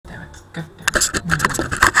God damn it.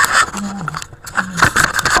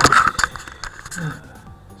 No.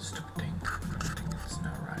 Stupid thing. I think it's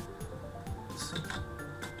not right. Let's see.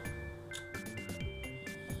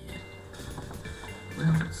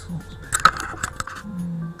 Well, it's all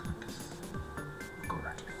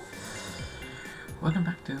correctly. Welcome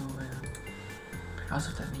back to House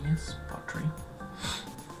of Tanias, part 3.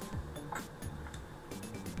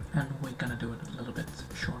 And we're gonna do it a little bit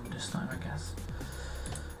short this time, I guess.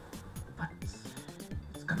 But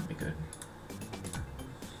it's gonna be good.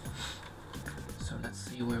 So let's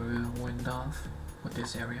see where we went off with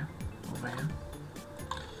this area over here.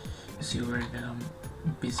 You see already that I'm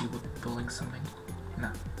busy with building something.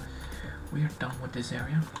 No, we are done with this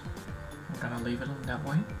area. We're gonna leave it on that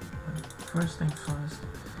way. But first thing first,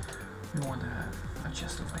 we want to have a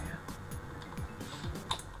chest over here.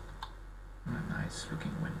 And a nice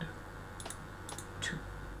looking window. 2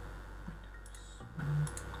 windows. 1,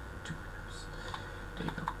 2 windows. There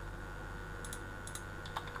you go.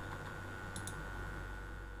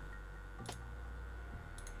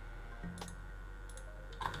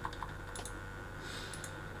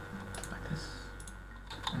 Like this.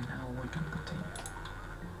 And now we can continue.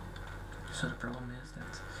 So the problem is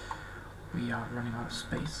that we are running out of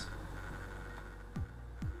space.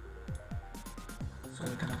 So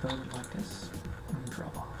we're gonna build it like this and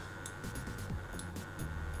drop off.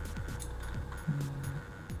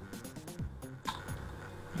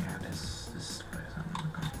 Yeah, this place I'm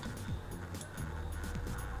gonna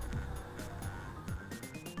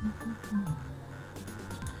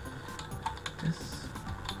this.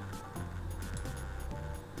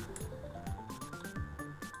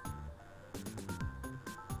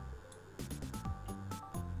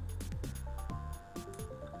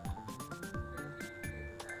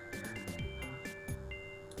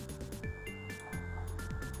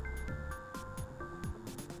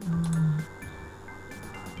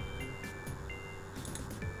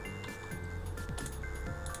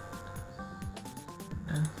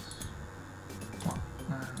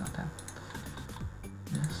 Not that.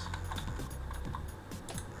 This.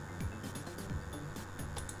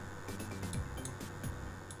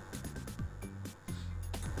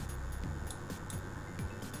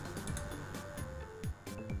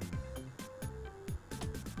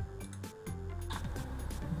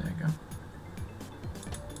 There you go.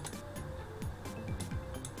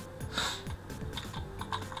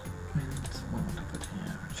 And we want to put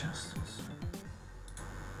here chests.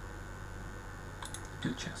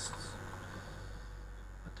 2 chests.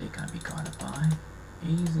 But they can be guarded by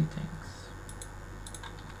easy things.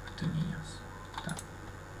 2 niños. Done.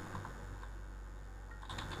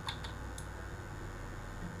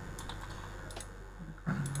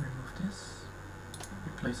 We're gonna remove this.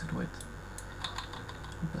 Replace it with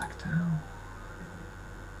black tile.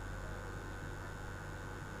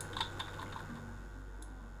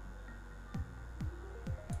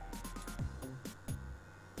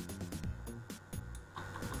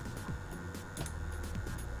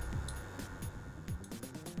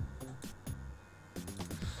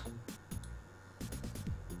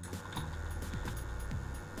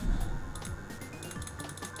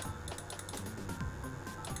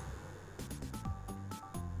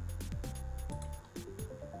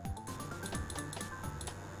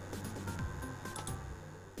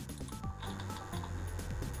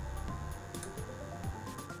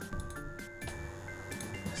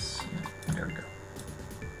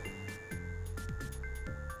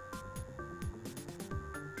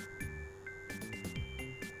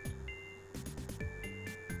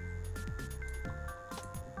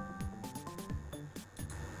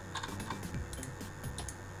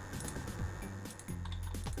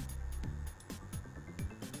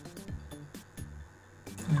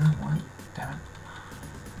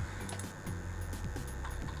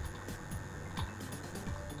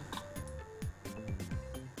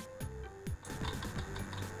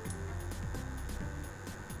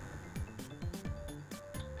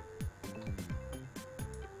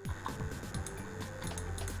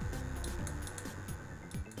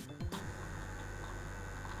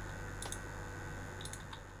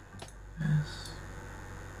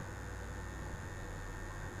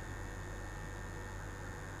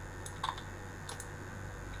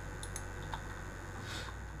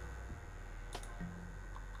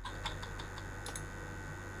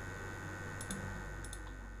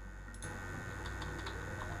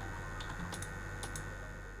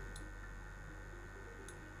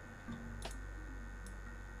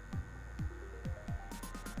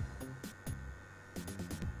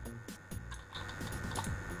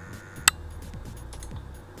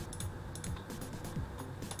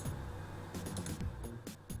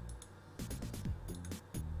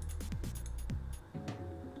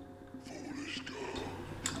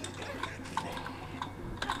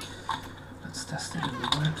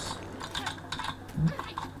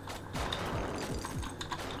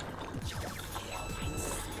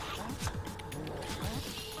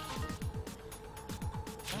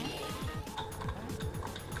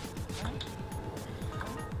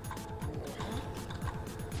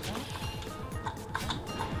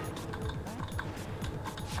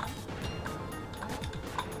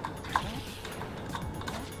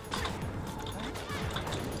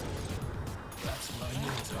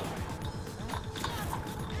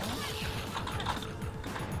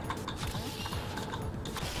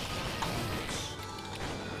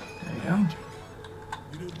 go.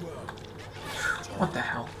 What the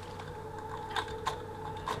hell?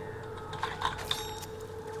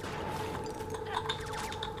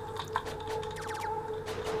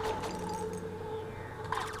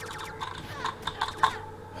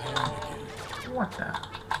 What the?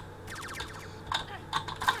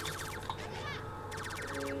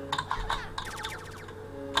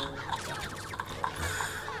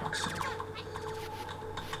 Fuck's sake.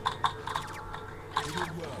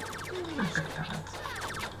 Look at that.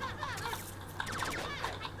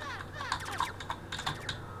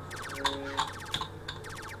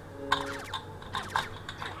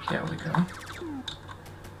 There we go.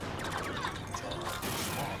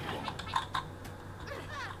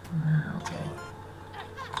 Okay.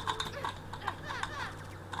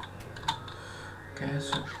 Okay,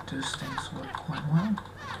 so those things work quite well.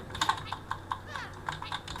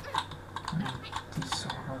 These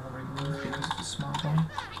are all removed because of the smart one.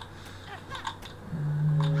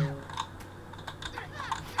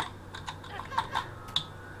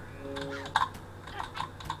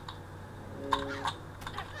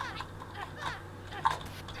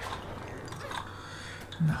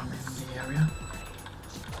 Now I'm in the area.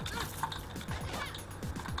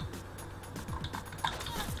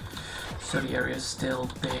 So the area is still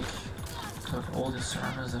big, but all the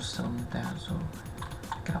surroundings are still not there, so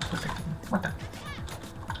I cannot protect them. What the?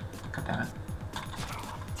 God damn it.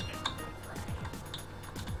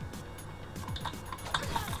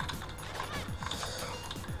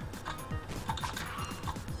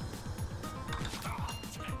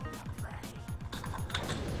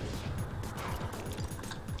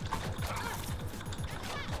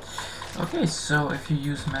 Okay, so if you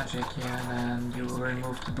use magic here, then you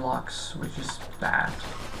remove the blocks, which is bad.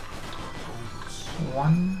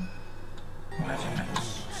 One magic.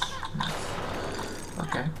 Nice.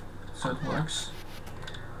 Okay, so it works.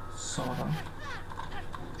 Sort of.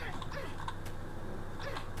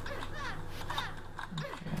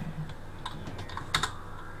 Okay.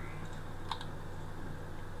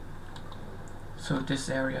 So this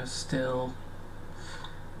area is still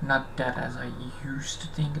not that as I used to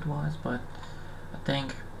think it was, but I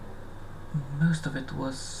think most of it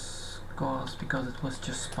was because it was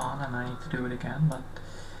just spawn and I need to do it again, but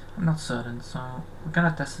I'm not certain, so we're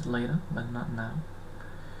gonna test it later, but not now.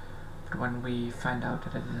 But when we find out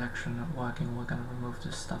that it is actually not working, we're gonna remove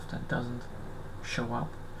the stuff that doesn't show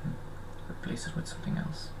up and replace it with something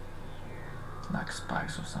else, like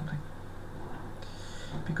spikes or something.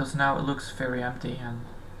 Because now it looks very empty and,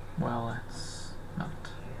 well, it's not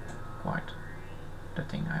quite the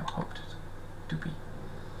thing I hoped it to be.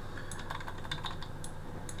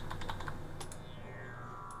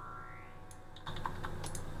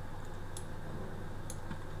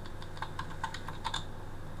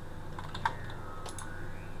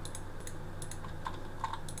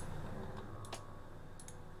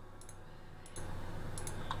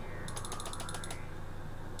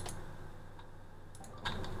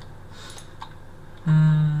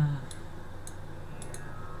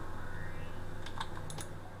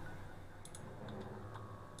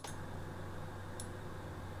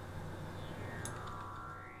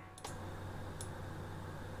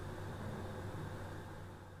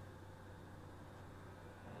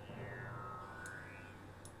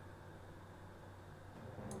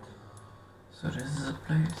 So this is a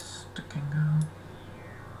place to can go.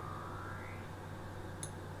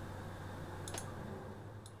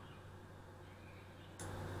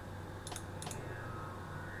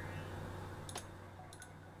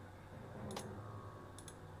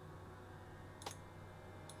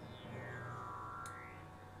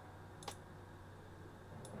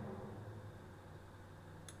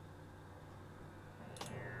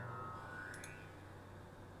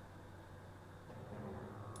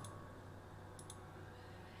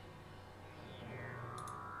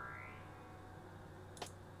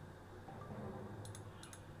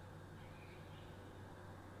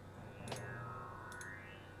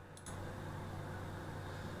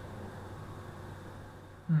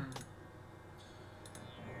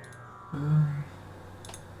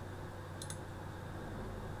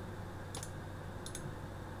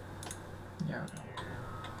 Yeah.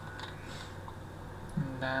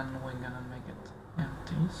 And then we're gonna make it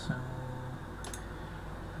empty, so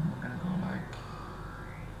we're gonna go like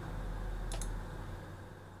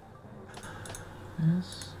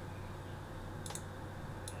this.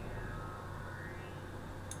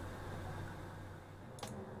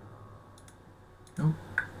 Nope.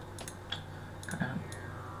 Got out.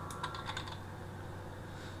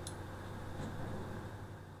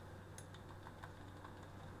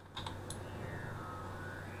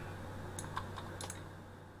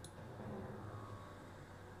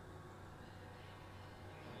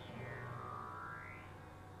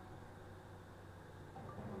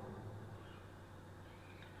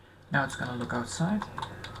 Now it's gonna look outside.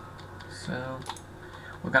 So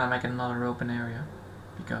we're gonna make another open area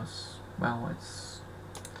because, well,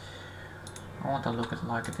 I want to look at it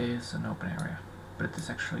like it is an open area, but it is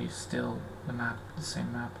actually still the map, the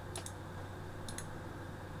same map.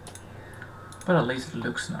 But at least it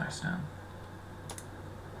looks nice now.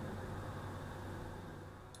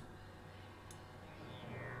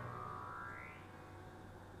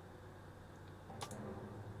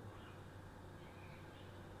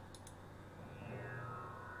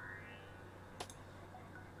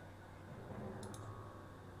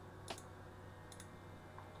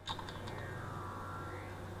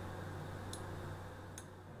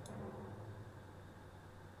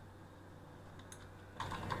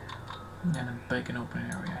 And then a big and open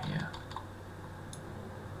area here.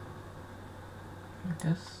 Like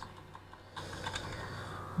this.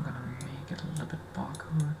 I'm gonna make it a little bit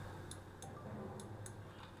parkour.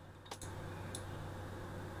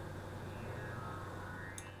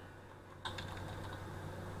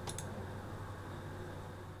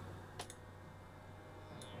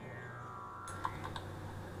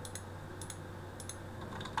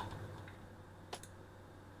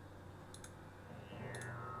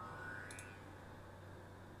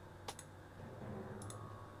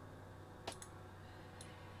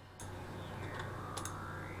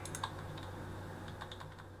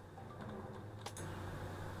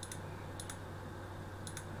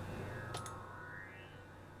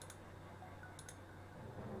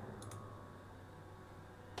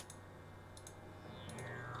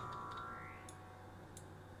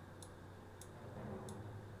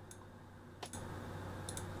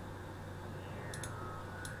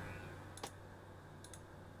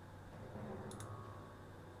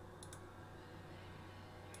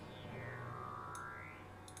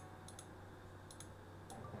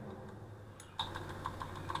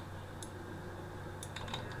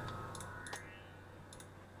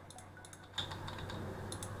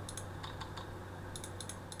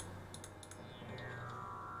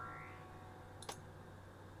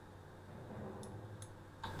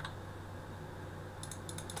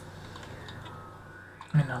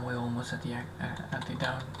 And now we're almost at the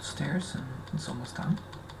downstairs, and it's almost done.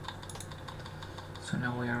 So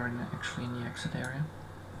now we are actually in the exit area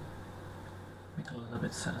with a little bit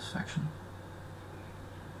of satisfaction.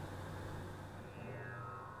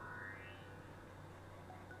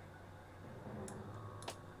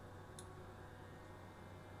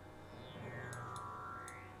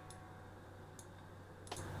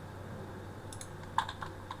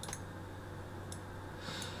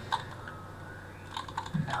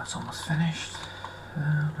 Now it's almost finished.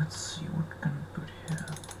 Let's see what we can put here.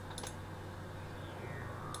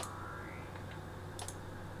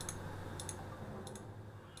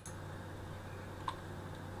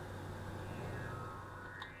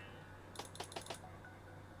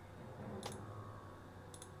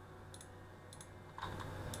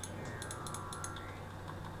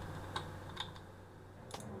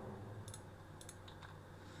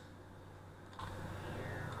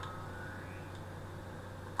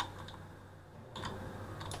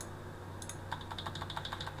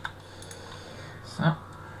 So,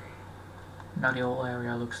 now the whole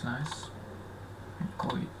area looks nice and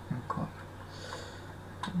cozy and cool.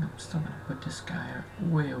 I think I'm still gonna put this guy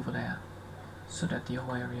way over there so that the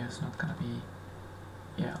whole area is not gonna be,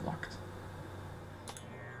 yeah, locked.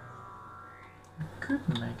 I could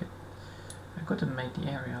make have made the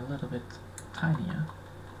area a little bit tinier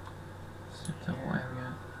so the whole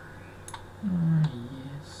area,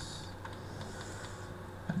 yes,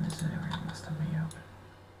 and this area must have been open.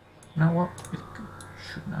 Now what? It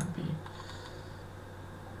should not be.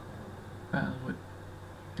 Well,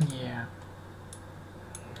 yeah,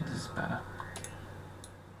 this is better.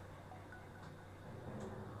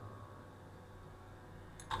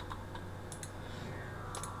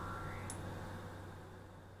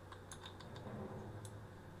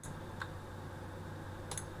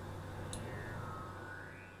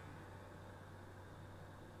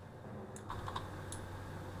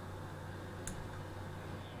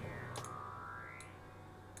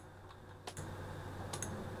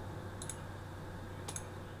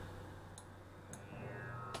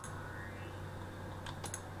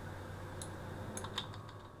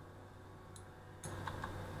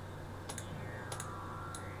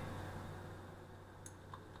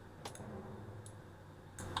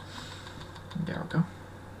 There we go.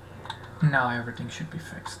 Now everything should be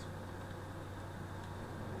fixed.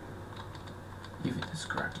 If it is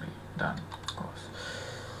correctly done, of course.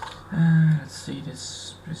 Let's see,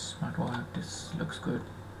 this might work. This looks good.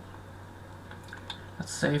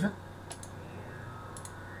 Let's save it.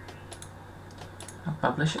 I'll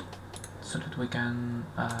publish it. so that we can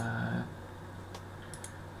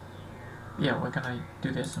yeah, we're gonna do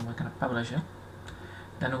this and we're gonna publish it.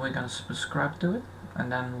 Then we're gonna subscribe to it,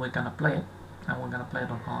 and then we're gonna play it, and we're gonna play it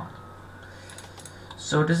on hard.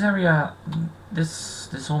 So this area,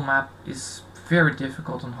 this whole map is very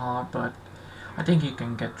difficult on hard, but I think you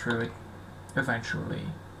can get through it eventually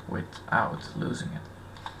without losing it.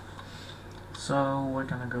 So we're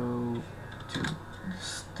gonna go to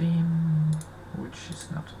Steam, which is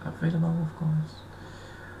not available, of course,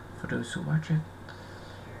 for those who watch it.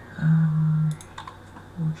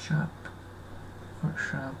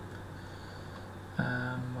 Workshop,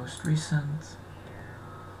 most recent.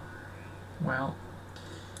 Well,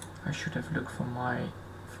 I should have looked for my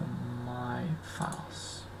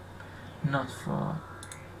files, not for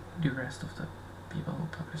the rest of the people who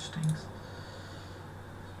publish things.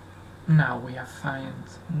 Now we have found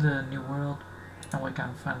the new world, and we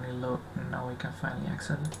can finally load. Now we can finally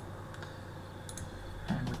exit it,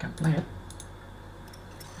 and we can play it.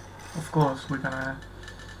 Of course, we're gonna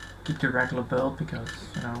keep the regular build because,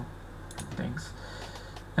 you know, things.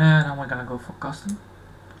 And then we're gonna go for custom,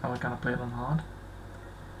 and we're gonna play it on hard.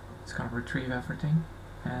 It's gonna retrieve everything,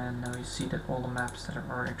 and now you see that all the maps that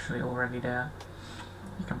are actually already there,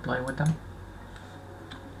 you can play with them.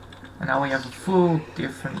 And now we have a full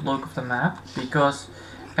different look of the map, because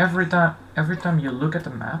every time you look at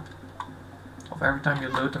the map, or every time you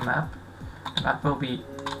load the map will be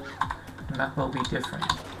different.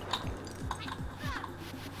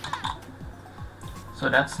 So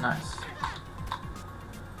that's nice.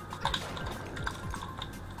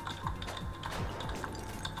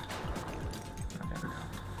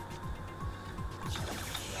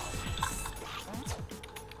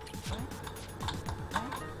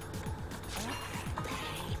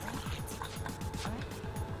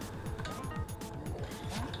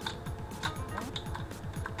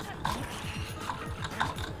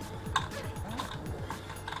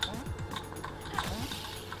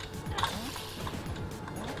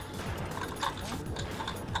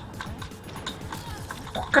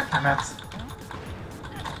 God damn it.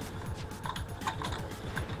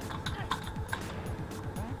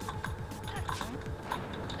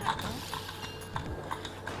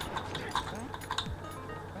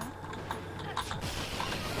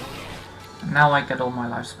 Now I get all my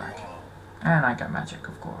lives back. And I get magic,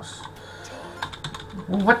 of course.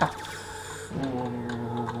 What the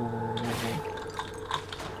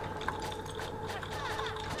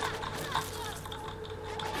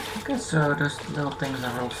Okay, so those little things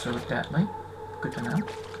are also deadly. Good to know.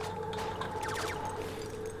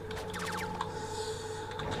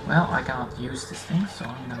 Well, I cannot use this thing, so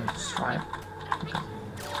I'm gonna destroy it.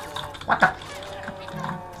 What the?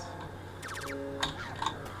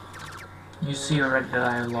 You see already that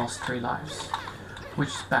I lost 3 lives, which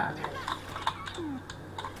is bad.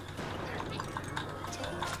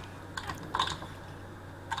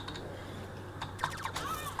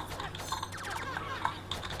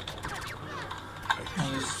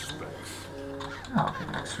 Oh,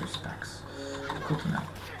 okay, extra specs. Cool to know.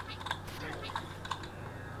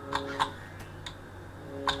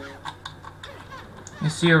 You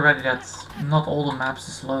see already that not all the maps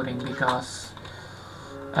is loading because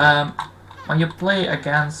when you play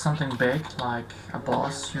against something big, like a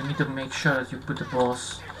boss, you need to make sure that you put the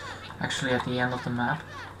boss actually at the end of the map.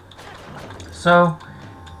 So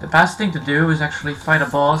the best thing to do is actually fight a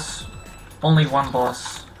boss, only one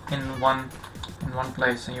boss in one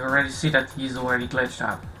place, and you already see that he's already glitched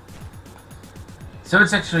out. So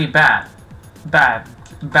it's actually bad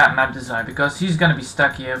map design, because he's gonna be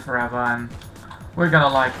stuck here forever and we're gonna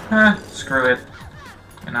like, screw it,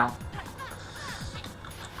 you know.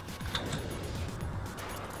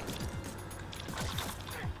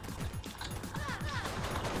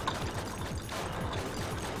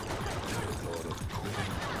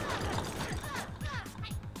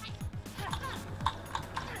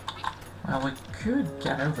 Well, we could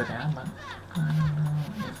get over there, but I don't know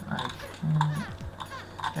if I can.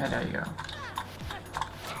 Yeah, there you go.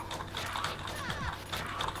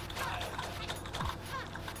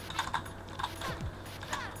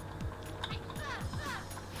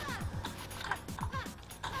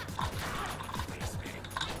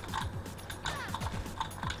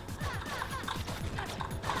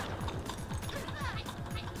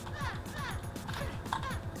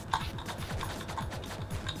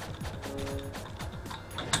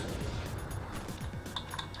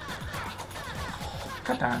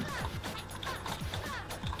 Cut down.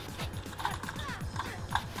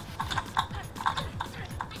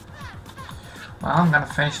 Well, I'm gonna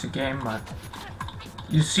finish the game, but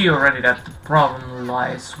you see already that the problem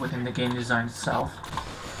lies within the game design itself.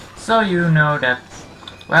 So you know that,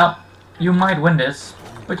 well, you might win this,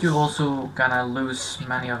 but you also gonna lose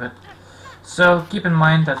many of it. So keep in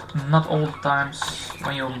mind that not all the times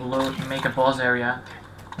when you make a boss area,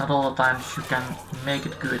 not all the times you can make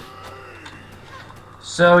it good.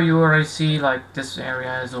 So you already see like this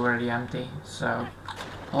area is already empty, so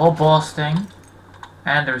the whole boss thing,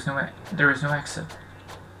 and there is no exit.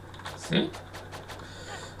 See?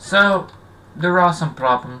 So there are some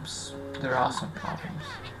problems.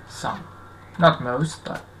 Some, not most,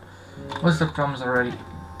 but most of the problems already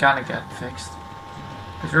gonna get fixed.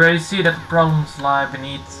 But you already see that the problems lie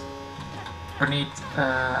beneath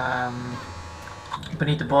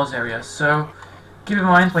the boss area. So keep in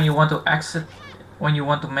mind when you want to exit, when you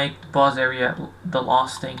want to make the boss area the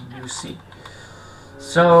last thing you see.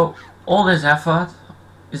 So all this effort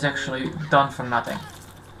is actually done for nothing.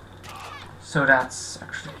 So that's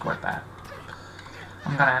actually quite bad.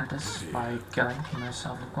 I'm gonna end this by killing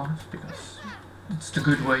myself, of course, because it's the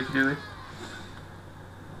good way to do it.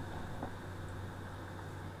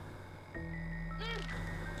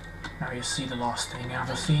 Now you see the last thing I've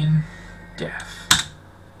ever seen. Death.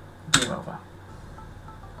 Game over.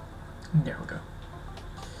 There we go.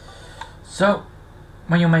 So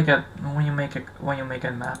when you make a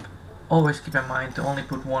map, always keep in mind to only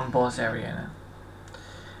put one boss area in it.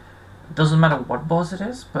 It doesn't matter what boss it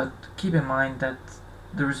is, but keep in mind that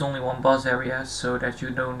there is only one boss area so that you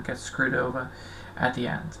don't get screwed over at the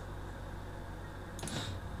end.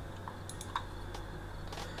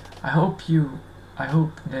 I hope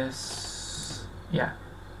this, yeah,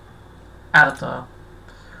 added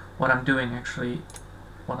what I'm doing actually,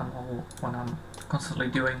 what I'm constantly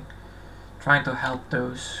doing, trying to help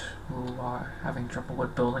those who are having trouble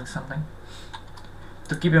with building something.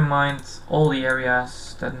 To keep in mind all the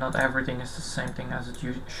areas, that not everything is the same thing as it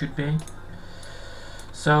should be.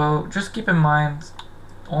 So just keep in mind,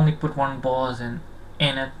 only put one boss in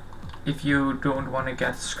it if you don't want to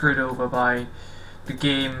get screwed over by the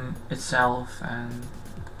game itself and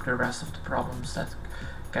the rest of the problems that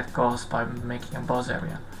get caused by making a boss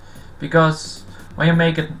area. Because when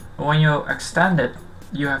you extend it,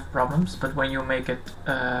 you have problems, but when you make it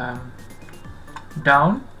down,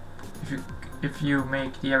 if you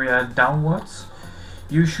make the area downwards,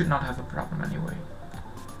 you should not have a problem anyway.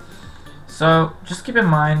 So just keep in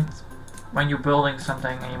mind when you're building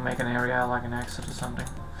something and you make an area like an exit or something,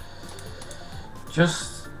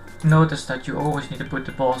 just notice that you always need to put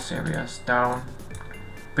the boss areas down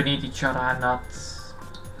beneath each other and not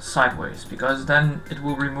sideways, because then it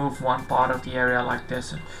will remove one part of the area, like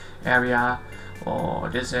this area or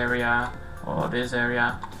this area or this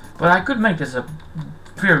area. But I could make this a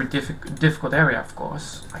very difficult area, of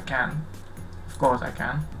course. I can.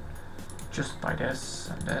 Just by this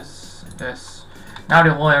and this and this. Now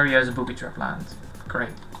the whole area is a booby trap land.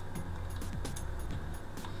 Great.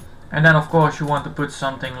 And then of course you want to put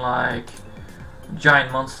something like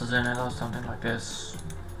giant monsters in it or something like this.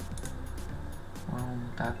 Well,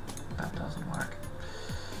 that doesn't work.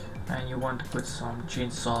 And you want to put some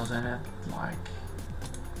chainsaws in it, like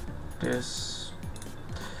this.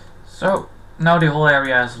 So now the whole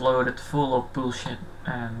area is loaded full of bullshit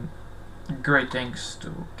and great things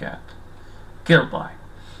to get killed by.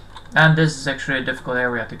 And this is actually a difficult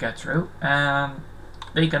area to get through, and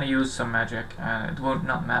they're gonna use some magic and it won't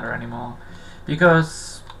not matter anymore,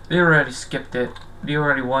 because they already skipped it, they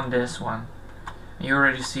already won this one. You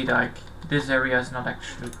already see like this area is not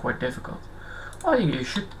actually quite difficult. Well, you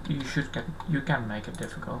can make it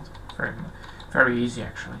difficult, very easy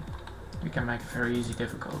actually. You can make it very easy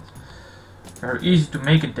difficult. Very easy to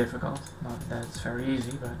make it difficult, not that it's very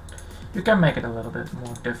easy, but you can make it a little bit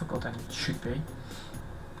more difficult than it should be.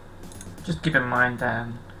 Just keep in mind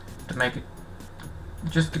then to make it a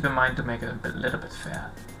little bit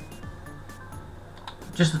fair.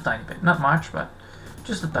 Just a tiny bit, not much, but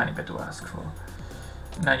just a tiny bit to ask for.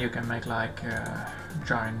 And then you can make like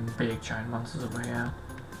big giant monsters over here.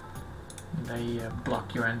 They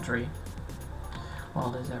block your entry.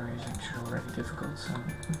 Well, this area is actually already difficult, so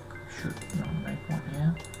we should not make one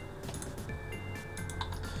here.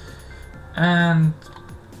 And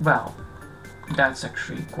well, that's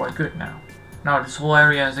actually quite good now. Now this whole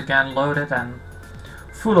area is again loaded and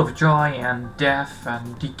full of joy and death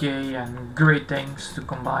and decay and great things to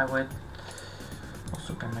combine with.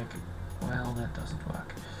 Also can make it, well, that doesn't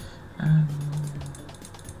work. I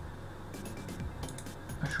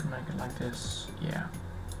should make it like this, yeah.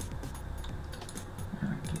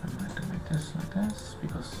 And keep in mind to make this like this,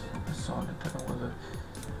 because I saw that there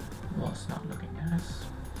was not looking nice.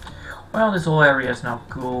 Well, this whole area is now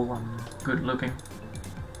cool and good looking.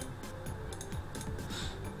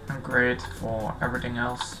 And great for everything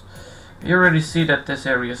else. You already see that this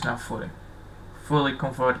area is now fully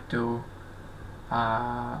converted to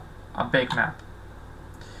a big map.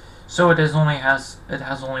 So it has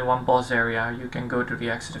only one boss area. You can go to the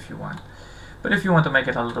exit if you want. But if you want to make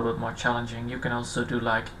it a little bit more challenging, you can also do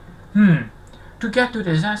like, to get to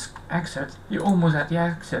this exit, you almost at the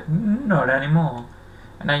exit, not anymore.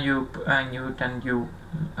 And then you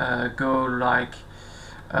go like,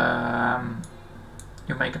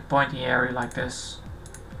 you make a pointy area like this,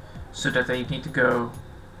 so that they need to go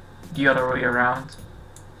the other way around.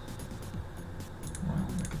 Well,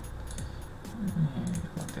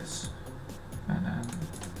 like this, and then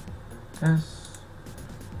this.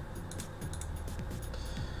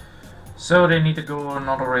 So they need to go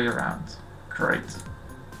another way around. Great.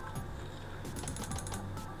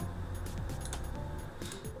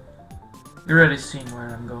 You've already seen where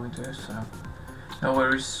I'm going to, so no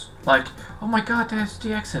worries. Like, oh my god, there's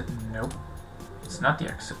the exit. Nope, it's not the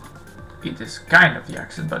exit. It is kind of the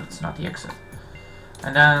exit, but it's not the exit.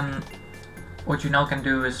 And then what you now can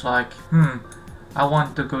do is like, I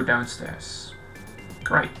want to go downstairs.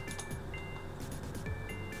 Great.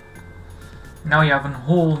 Now you have a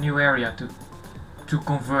whole new area to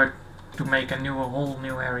convert, to make a whole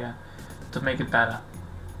new area to make it better.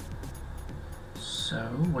 So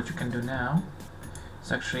what you can do now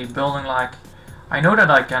is actually building like, I know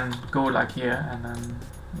that I can go like here and then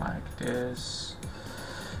like this,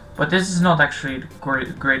 but this is not actually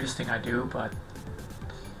the greatest thing I do, but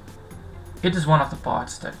it is one of the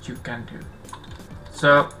parts that you can do.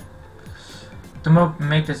 So to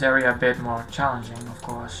make this area a bit more challenging, of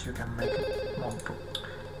course, you can make it more.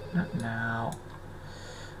 Not now.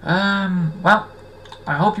 Well,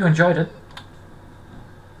 I hope you enjoyed it,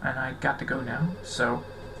 and I got to go now, so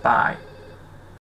bye.